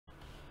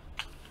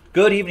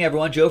Good evening,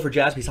 everyone. Joe for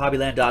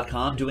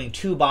JaspysHobbyland.com doing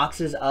 2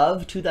 boxes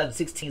of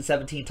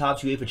 2016-17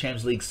 Topps UEFA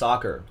Champions League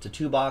Soccer. It's a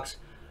 2-box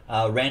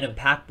random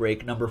pack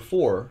break number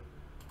 4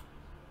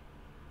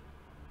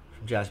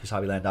 from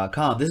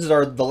JaspysHobbyland.com. This is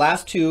the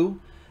last 2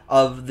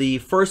 of the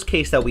first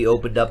case that we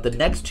opened up. The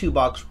next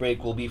 2-box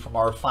break will be from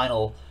our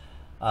final,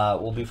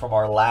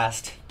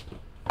 last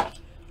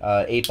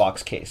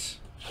 8-box case,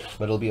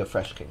 but it'll be a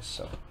fresh case.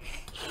 So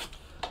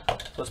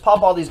let's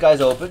pop all these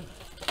guys open.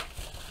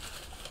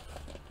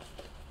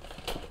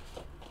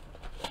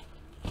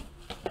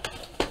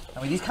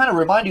 I mean, these kind of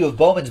remind you of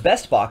Bowman's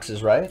Best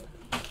boxes, right?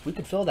 We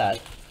could fill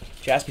that.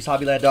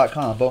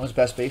 JaspysHobbyland.com, Bowman's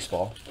Best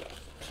Baseball.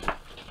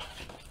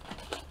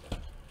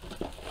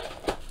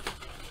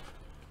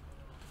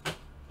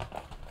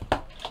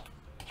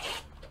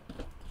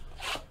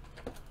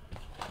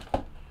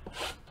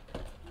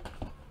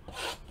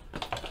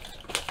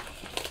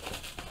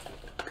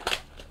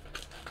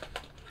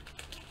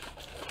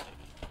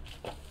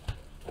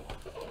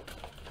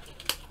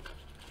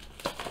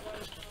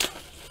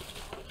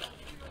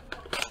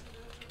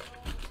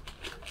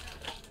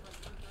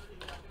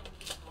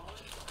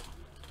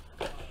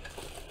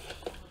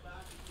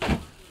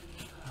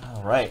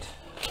 All right.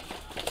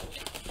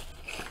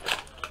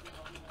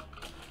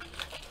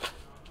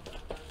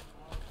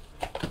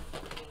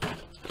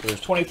 So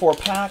there's 24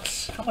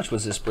 packs. How much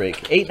was this break?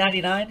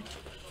 $8.99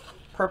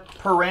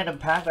 per random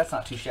pack. That's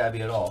not too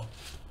shabby at all.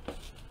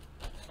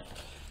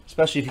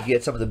 Especially if you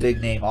get some of the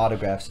big name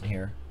autographs in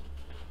here.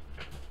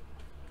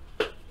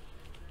 Should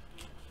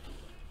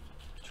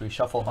we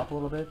shuffle them up a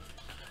little bit?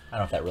 I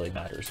don't know if that really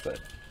matters, but...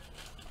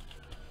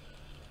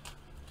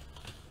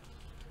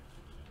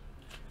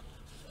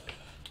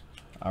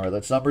 all right,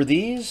 let's number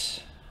these.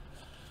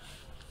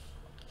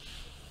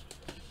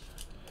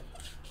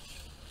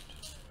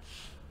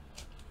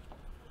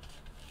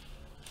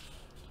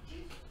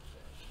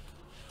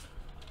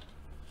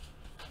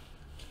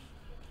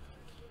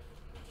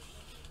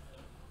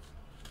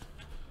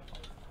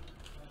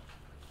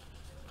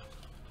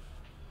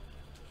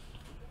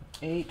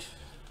 Eight.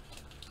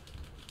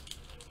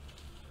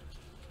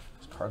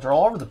 These cards are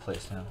all over the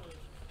place now.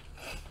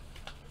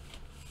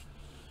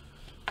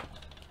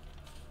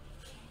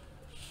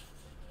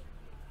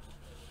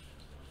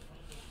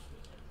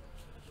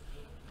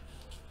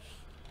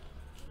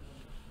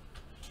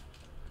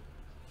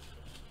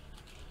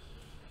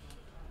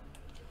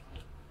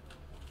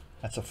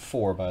 That's a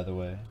 4, by the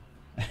way.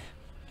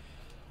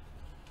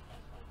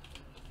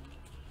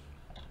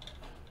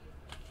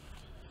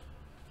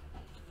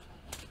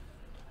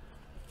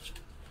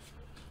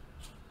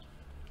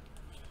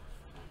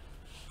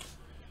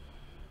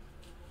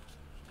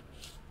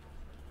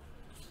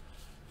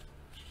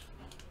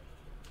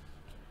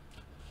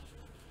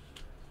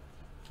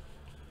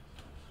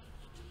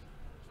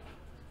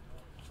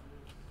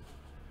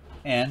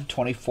 And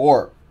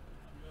 24.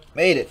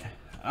 Made it.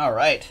 All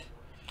right.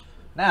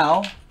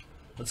 Now,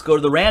 let's go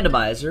to the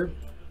randomizer.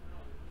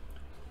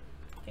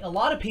 I think a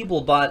lot of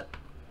people bought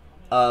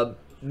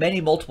many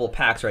multiple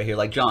packs right here,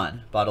 like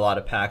John bought a lot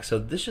of packs. So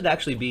this should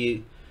actually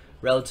be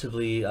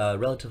relatively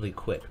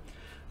quick.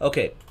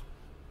 Okay.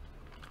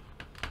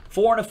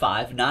 4 and a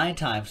 5, 9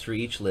 times for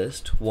each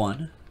list.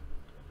 1,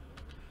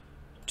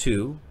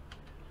 2,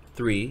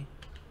 3,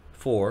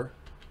 4,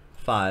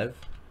 5,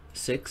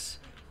 6,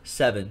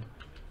 7,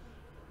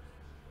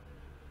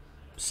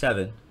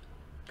 7.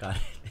 Got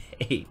it.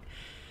 8.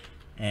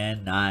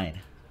 And 9.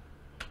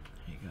 There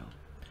you go.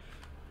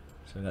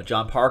 So we got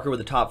John Parker with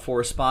the top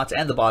 4 spots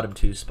and the bottom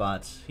 2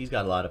 spots. He's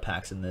got a lot of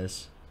packs in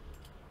this.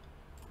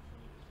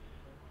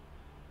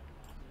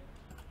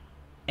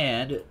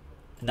 And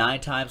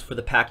 9 times for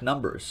the pack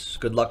numbers.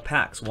 Good luck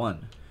packs.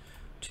 1,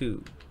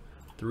 2,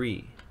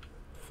 3,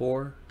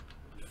 4,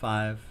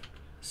 5,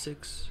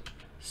 6,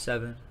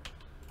 7,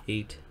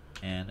 8,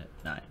 and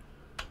 9.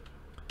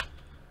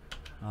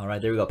 All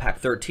right, there we go. Pack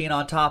 13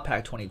 on top,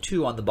 pack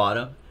 22 on the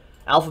bottom.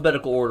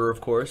 Alphabetical order,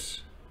 of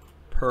course,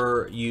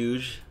 per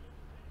usual.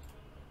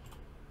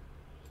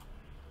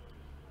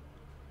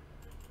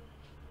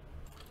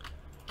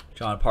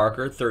 John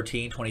Parker,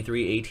 13,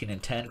 23, 18,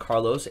 and 10.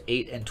 Carlos,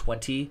 8 and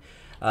 20.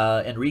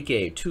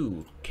 Enrique,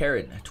 2.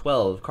 Karen,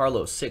 12.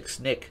 Carlos, 6.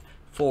 Nick,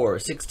 4.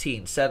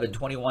 16, 7,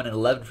 21, and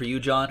 11 for you,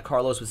 John.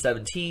 Carlos with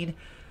 17.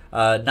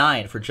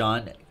 9 for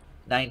John.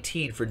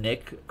 19 for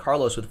Nick.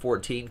 Carlos with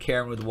 14.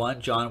 Karen with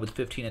 1. John with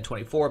 15 and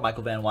 24.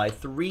 Michael Van Wy,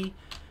 3.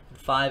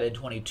 5 and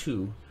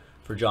 22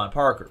 for John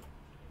Parker.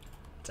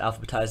 Let's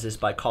alphabetize this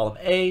by column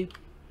A.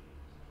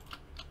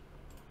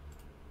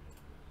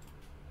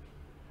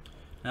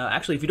 Now,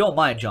 actually, if you don't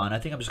mind, John, I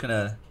think I'm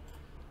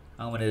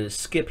gonna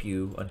skip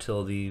you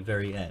until the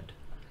very end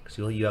because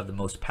you have the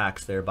most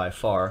packs there by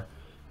far.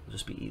 It'll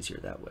just be easier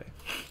that way.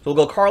 So we'll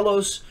go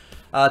Carlos,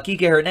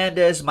 Kike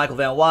Hernandez, Michael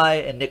Van Wy,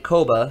 and Nick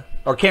Koba,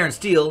 or Karen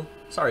Steele.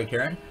 Sorry,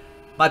 Karen.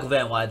 Michael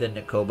Van Wy, then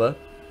Nick Koba.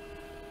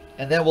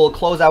 And then we'll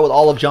close out with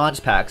all of John's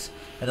packs,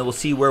 and then we'll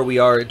see where we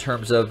are in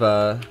terms of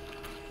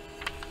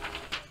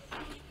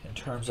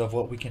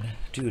what we can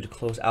do to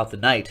close out the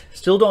night.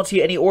 Still don't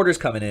see any orders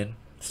coming in.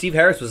 Steve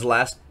Harris was the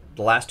last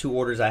the last 2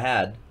 orders I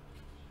had.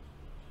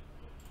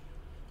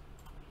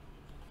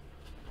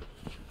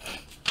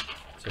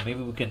 So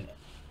maybe we can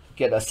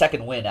get a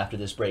second win after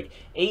this break.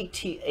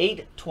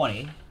 8,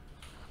 20.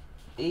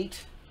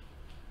 8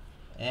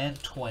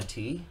 and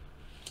 20.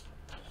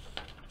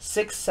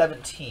 6,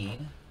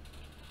 17.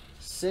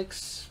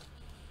 6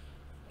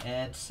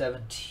 and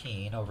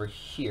 17 over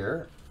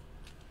here.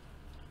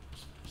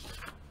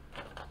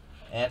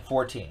 And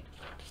 14.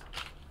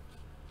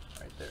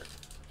 Right there.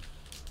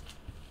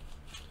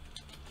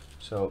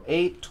 So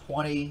 8,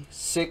 20,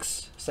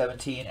 6,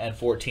 17, and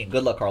 14.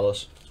 Good luck,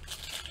 Carlos.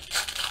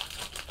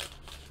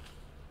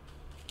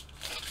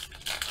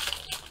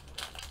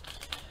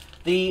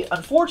 The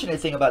unfortunate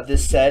thing about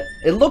this set,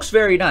 it looks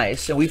very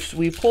nice, and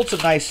we've pulled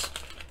some nice,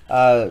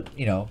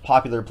 you know,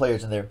 popular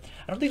players in there.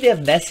 I don't think they have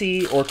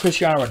Messi or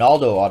Cristiano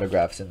Ronaldo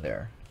autographs in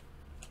there.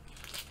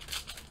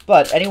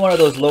 But any one of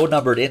those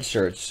low-numbered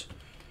inserts,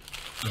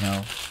 you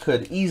know,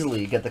 could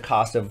easily get the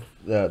cost of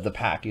the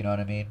pack, you know what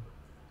I mean?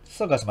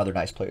 Still got some other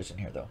nice players in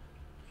here, though.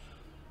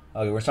 Okay,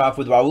 we're going to start off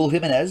with Raul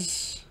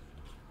Jimenez.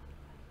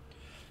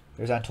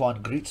 There's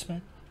Antoine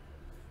Griezmann.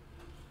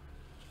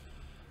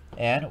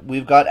 And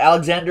we've got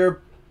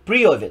Alexander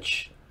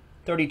Briovic,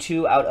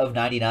 32 out of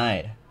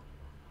 99.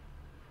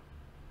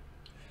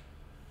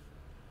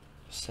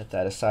 Set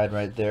that aside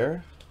right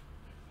there.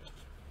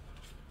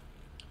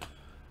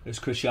 There's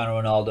Cristiano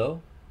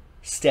Ronaldo.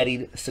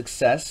 Steadied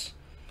success.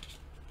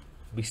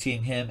 We'll be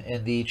seeing him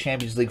in the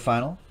Champions League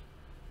final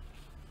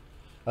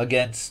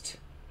against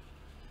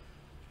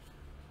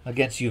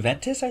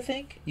Juventus, I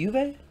think. Juve?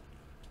 I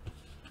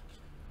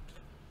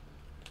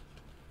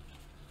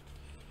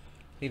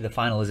think the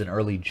final is in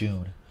early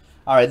June.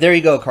 All right, there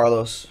you go,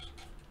 Carlos.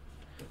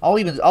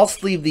 I'll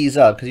sleeve these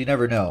up because you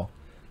never know.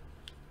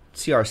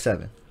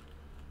 CR7,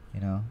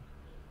 you know.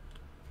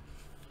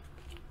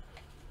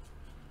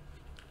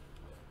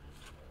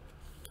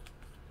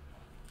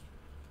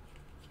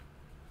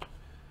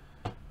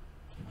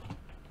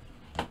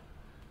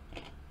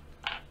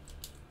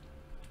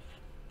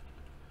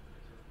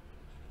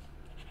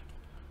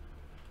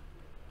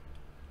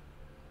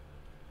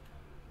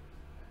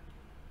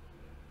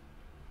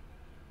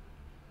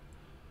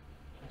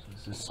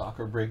 This is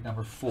soccer break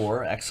number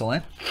 4.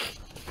 Excellent.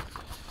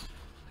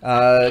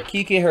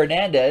 Kike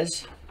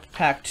Hernandez,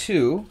 pack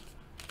 2.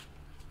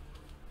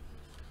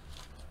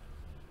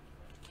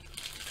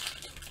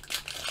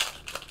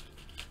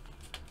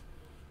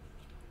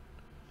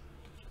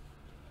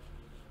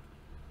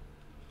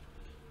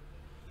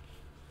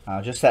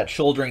 Just that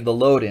shouldering the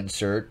load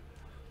insert.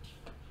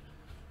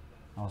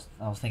 I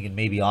was thinking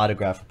maybe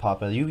autograph for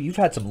Papa. You've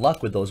had some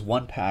luck with those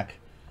 1-pack.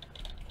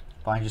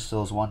 Find just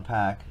those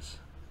 1-packs.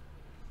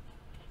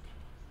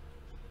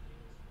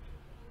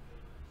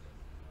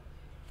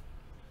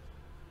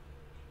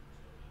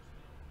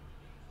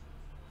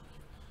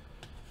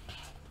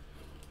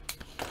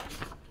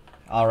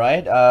 All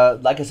right.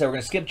 Like I said, we're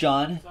going to skip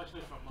John.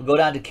 We'll go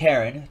down to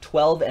Karen.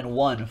 12 and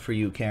 1 for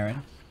you,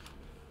 Karen.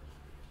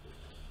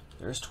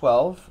 There's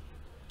 12.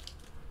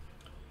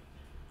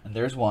 And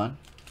there's 1.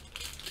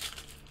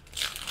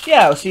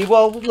 Yeah, see,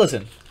 well,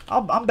 listen.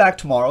 I'm back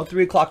tomorrow,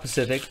 3 o'clock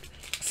Pacific,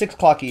 6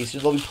 o'clock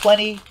Eastern. There'll be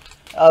plenty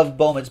of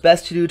Bowman's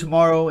Best to do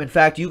tomorrow. In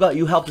fact,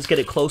 you helped us get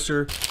it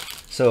closer.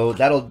 So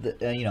that'll,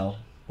 you know,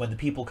 when the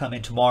people come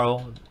in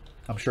tomorrow,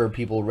 I'm sure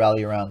people will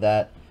rally around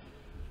that.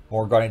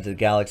 More Guardians of the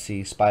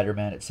Galaxy,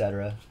 Spider-Man,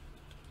 etc.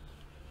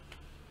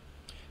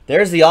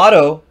 There's the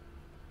auto.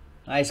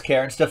 Nice,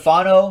 Karen.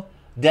 Stefano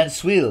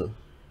Denswil.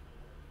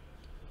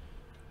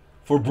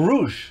 For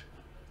Bruges.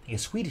 A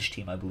Swedish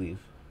team, I believe.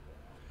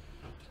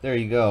 There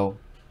you go.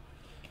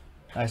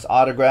 Nice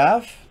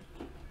autograph.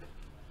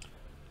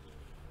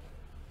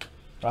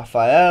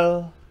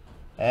 Rafael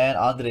and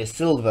Andre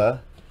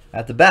Silva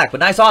at the back. But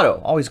nice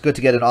auto. Always good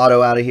to get an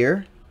auto out of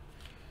here.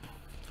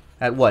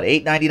 At what?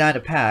 $8.99 a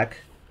pack.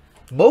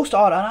 Most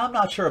auto, and I'm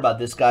not sure about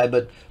this guy,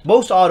 but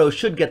most autos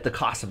should get the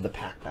cost of the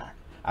pack back,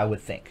 I would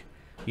think.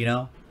 You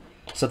know?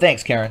 So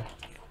thanks, Karen.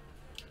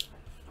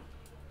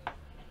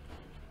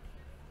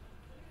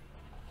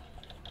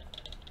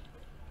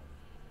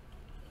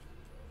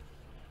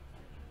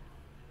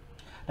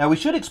 Now we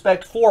should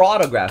expect 4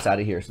 autographs out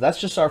of here. So that's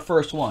just our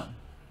first one.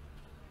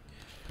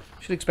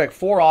 Should expect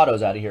 4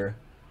 autos out of here.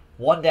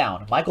 1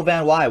 down. Michael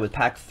Van Wy with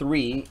pack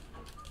 3.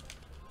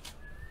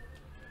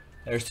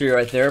 There's 3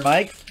 right there,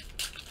 Mike.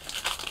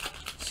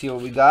 See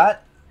what we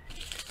got.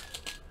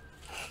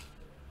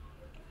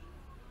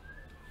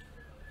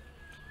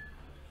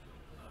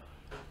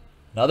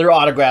 Another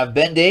autograph,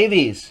 Ben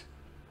Davies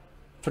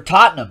for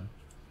Tottenham.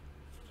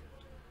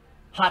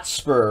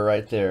 Hotspur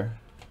right there.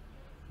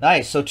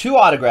 Nice. So 2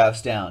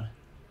 autographs down.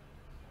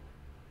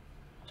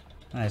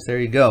 Nice. There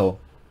you go.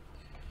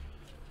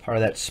 Part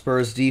of that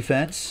Spurs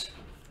defense.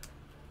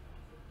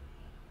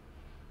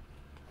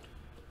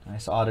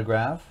 Nice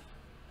autograph.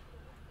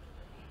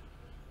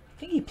 I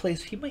think he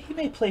plays. He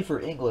may play for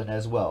England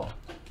as well.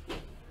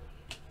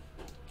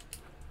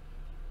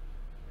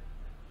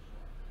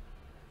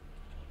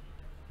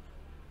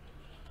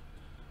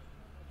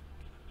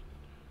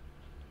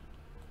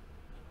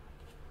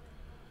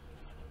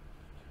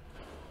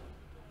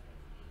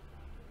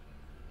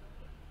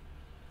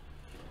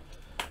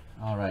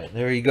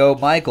 There you go,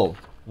 Michael.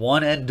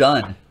 1 and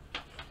done.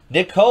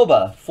 Nick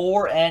Koba,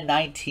 4 and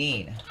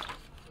 19.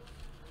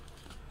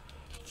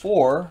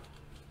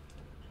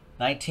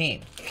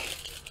 4/19.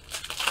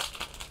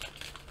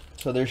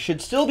 So there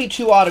should still be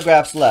 2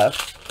 autographs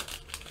left.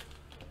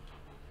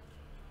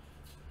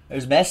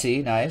 There's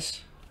Messi,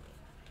 nice.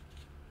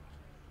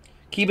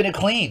 Keeping it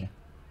clean.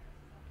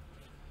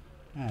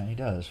 Yeah, he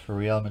does for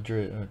Real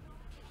Madrid.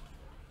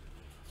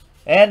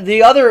 And the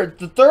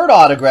 3rd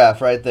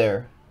autograph right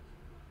there.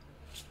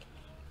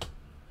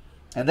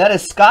 And that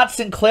is Scott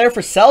Sinclair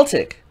for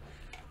Celtic.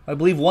 I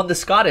believe won the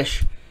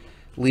Scottish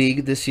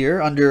League this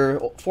year under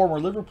former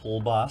Liverpool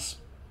boss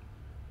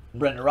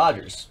Brendan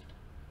Rodgers.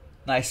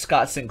 Nice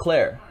Scott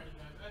Sinclair.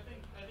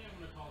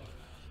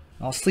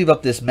 I'll sleeve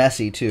up this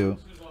Messi too.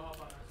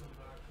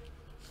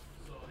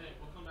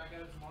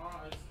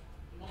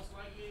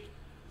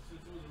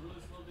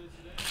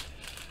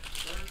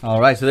 All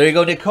right, so there you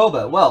go, Nick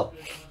Koba. Well,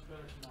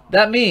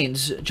 that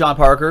means, John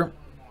Parker,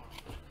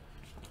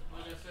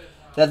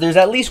 that there's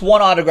at least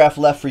 1 autograph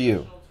left for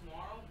you.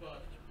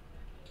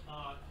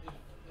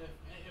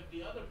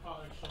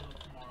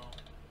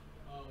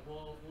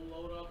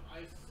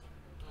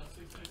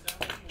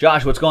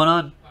 Josh, what's going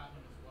on?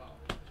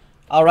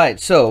 All right,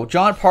 so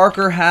John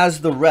Parker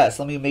has the rest.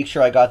 Let me make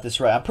sure I got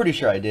this right. I'm pretty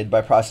sure I did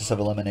by process of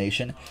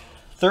elimination.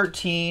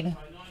 13,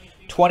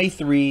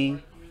 23,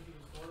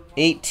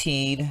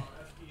 18,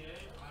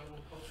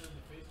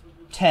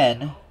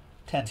 10,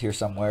 10's here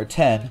somewhere,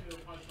 10,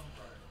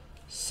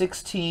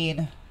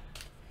 16,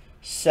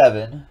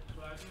 7,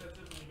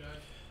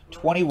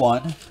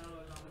 21,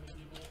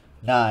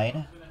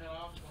 9,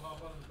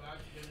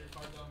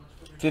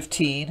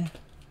 15,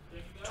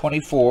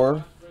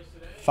 24,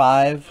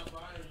 5,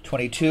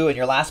 22, and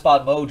your last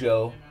spot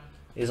mojo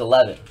is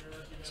 11.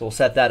 So we'll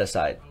set that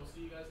aside.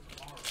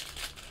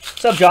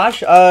 What's up,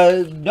 Josh?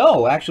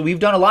 No, actually, we've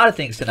done a lot of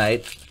things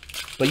tonight,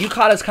 but you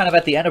caught us kind of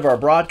at the end of our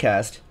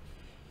broadcast.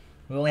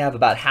 We only have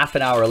about half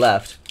an hour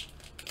left.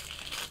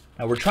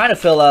 Now we're trying to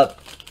fill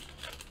up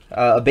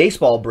a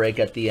baseball break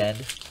at the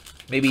end.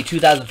 Maybe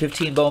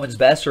 2015 Bowman's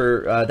Best,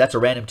 or that's a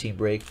random team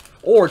break,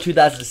 or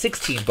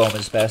 2016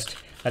 Bowman's Best.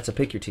 That's a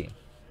pick your team.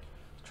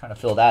 Trying to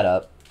fill that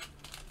up.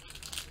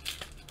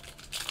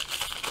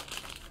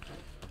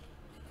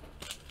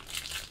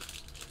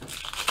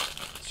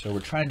 So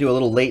we're trying to do a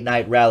little late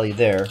night rally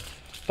there.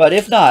 But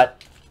if not,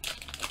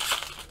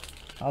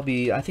 I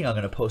think I'm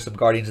going to post some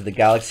Guardians of the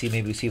Galaxy.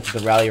 Maybe see if we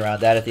can rally around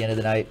that at the end of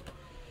the night.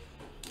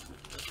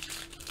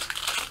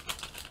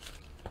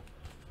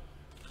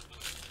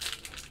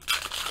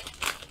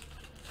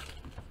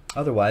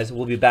 Otherwise,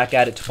 we'll be back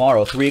at it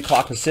tomorrow. 3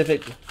 o'clock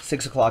Pacific,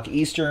 6 o'clock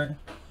Eastern.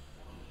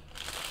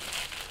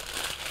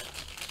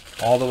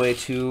 All the way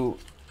to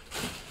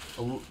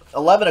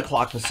 11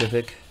 o'clock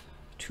Pacific,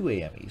 2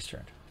 a.m.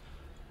 Eastern.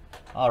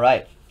 All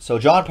right. So,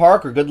 John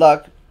Parker, good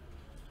luck.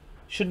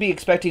 Should be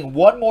expecting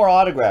 1 more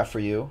autograph for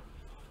you.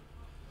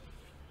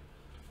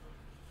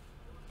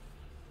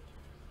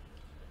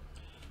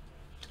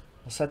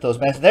 We'll set those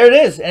messages. There it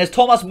is. And it's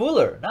Thomas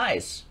Muller.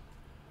 Nice.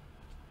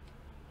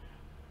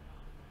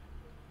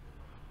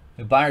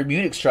 A Bayern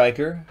Munich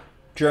striker.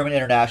 German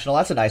international.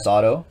 That's a nice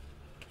auto.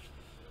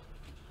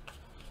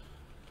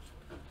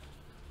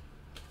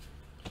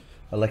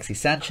 Alexis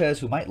Sanchez,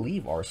 who might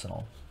leave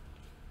Arsenal.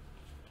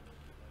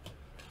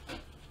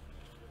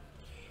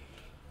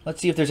 Let's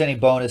see if there's any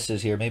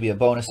bonuses here. Maybe a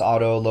bonus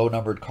auto,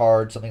 low-numbered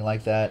card, something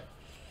like that.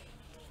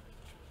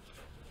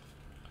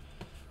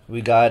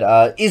 We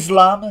got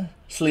Islam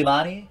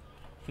Slimani,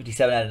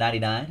 57 out of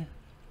 99.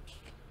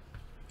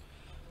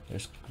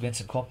 There's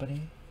Vincent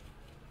Kompany.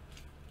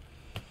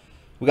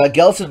 We got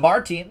Gelson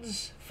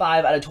Martins,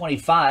 5 out of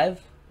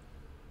 25.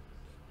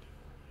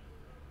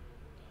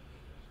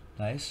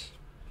 Nice.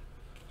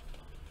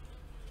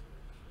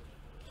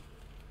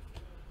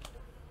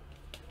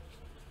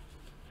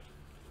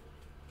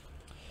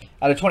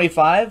 Out of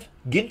 25,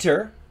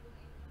 Ginter,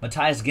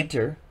 Matthias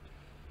Ginter,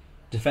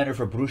 defender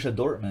for Borussia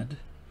Dortmund.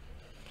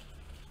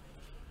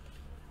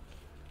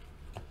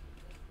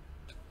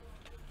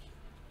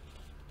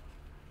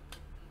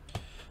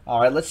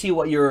 All right, let's see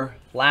what your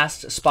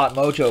last Spot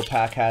Mojo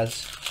pack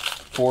has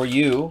for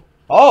you.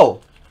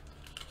 Oh,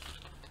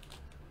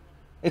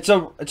 it's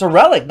a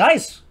relic.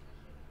 Nice.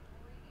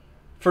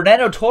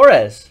 Fernando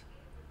Torres.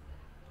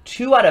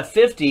 2 out of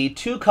 50,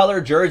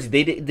 2-color jersey.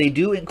 They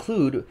do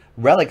include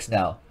relics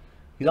now.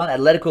 He's on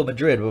Atletico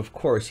Madrid, but of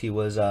course he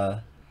was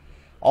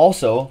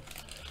also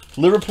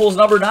Liverpool's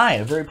number 9,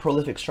 a very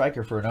prolific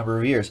striker for a number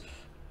of years.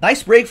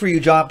 Nice break for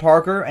you, John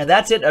Parker, and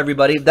that's it,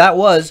 everybody. That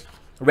was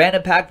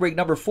random pack break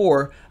number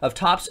 4 of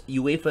Topps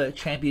UEFA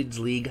Champions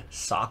League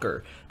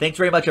Soccer. Thanks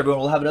very much,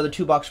 everyone. We'll have another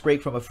 2-box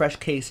break from a fresh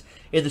case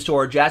in the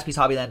store,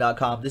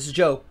 JaspysHobbyland.com. This is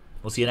Joe.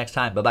 We'll see you next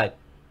time. Bye-bye.